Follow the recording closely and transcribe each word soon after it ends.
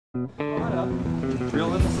Rod up,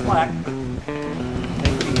 reel in the slack.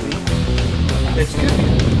 Take it easy. It's good.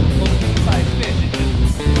 Full size fish.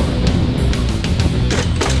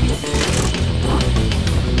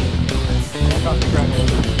 Check out the ground.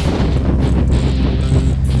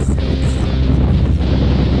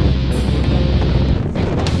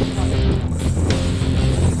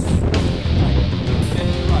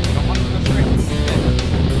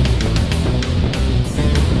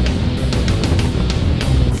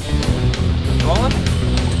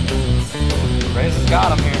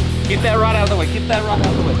 Got him here. Keep that rod out of the way. Keep that rod out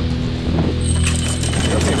of the way.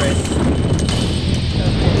 Okay, Ray.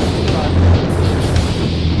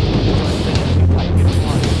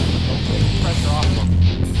 Pressure off him.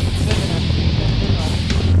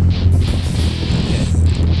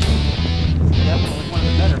 Definitely one of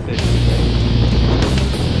the better fish.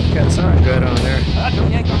 Got something good on there.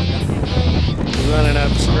 He's running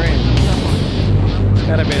upstream. It's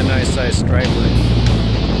got to be a nice size striper.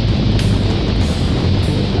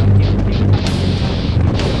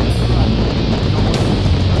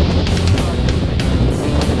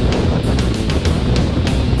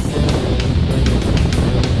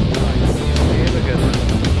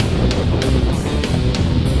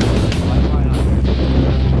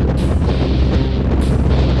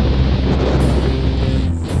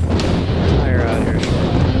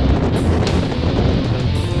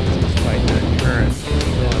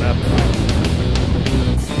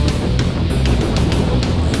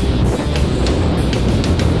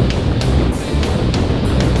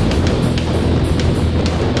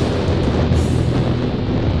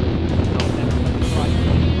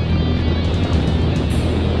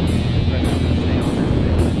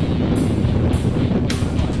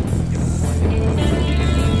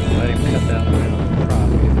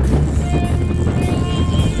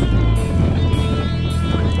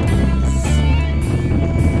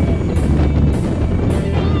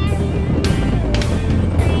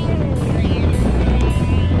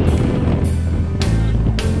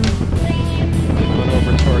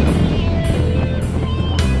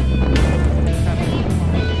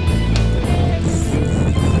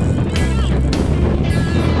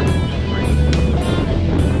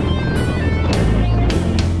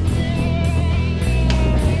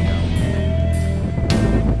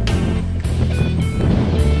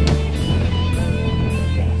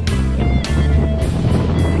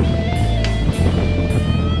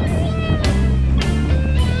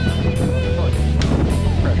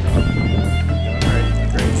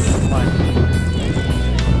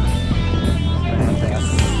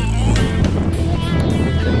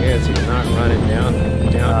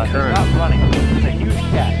 Current. Not running. It's a huge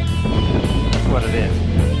cat. That's what it is.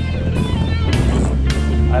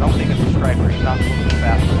 I don't think it's a striper. He's not moving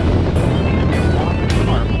fast enough.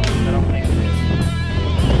 I don't think it is.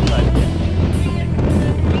 But yeah.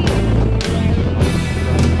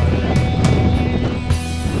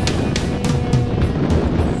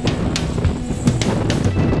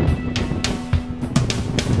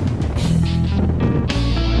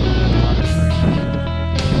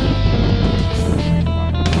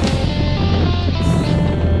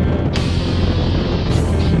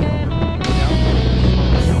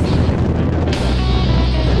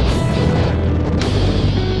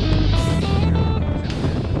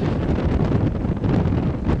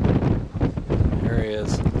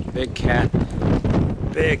 Big cat.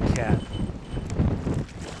 Big cat.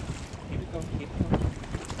 Keep it going, keep it going.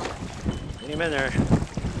 Get him in there.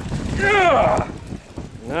 Yeah!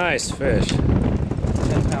 Nice fish.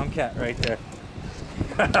 10-pound cat right there.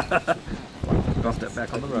 Don't step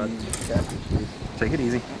back on the rod. Okay. Take it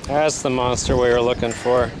easy. That's the monster we were looking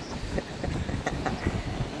for.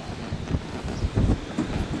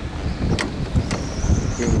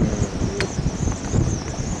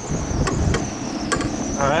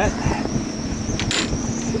 All right.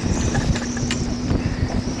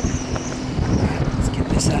 Let's get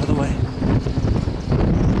this out of the way.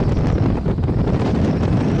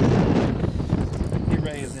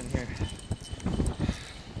 Ray is in here.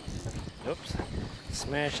 Oops.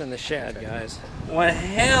 Smashing the shad, guys. One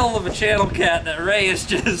hell of a channel cat that Ray has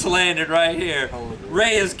just landed right here.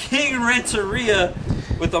 Ray is King Renteria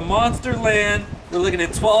with a monster land. We're looking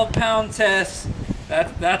at 12-pound tests.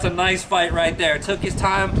 That's a nice fight right there. Took his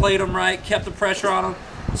time, played him right, kept the pressure on him.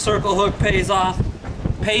 Circle hook pays off.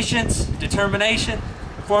 Patience, determination.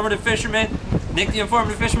 Informative fisherman. Nick the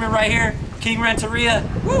informative fisherman right here. King Renteria.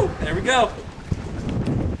 Woo! There we go.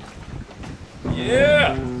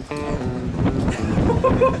 Yeah!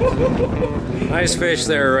 Nice fish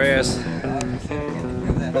there, Reyes.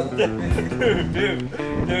 Dude.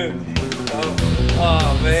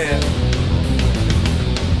 Oh man.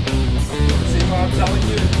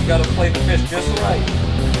 play the fish just right.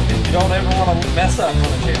 And you don't ever want to mess up on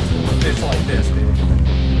a chance with a fish like this, dude.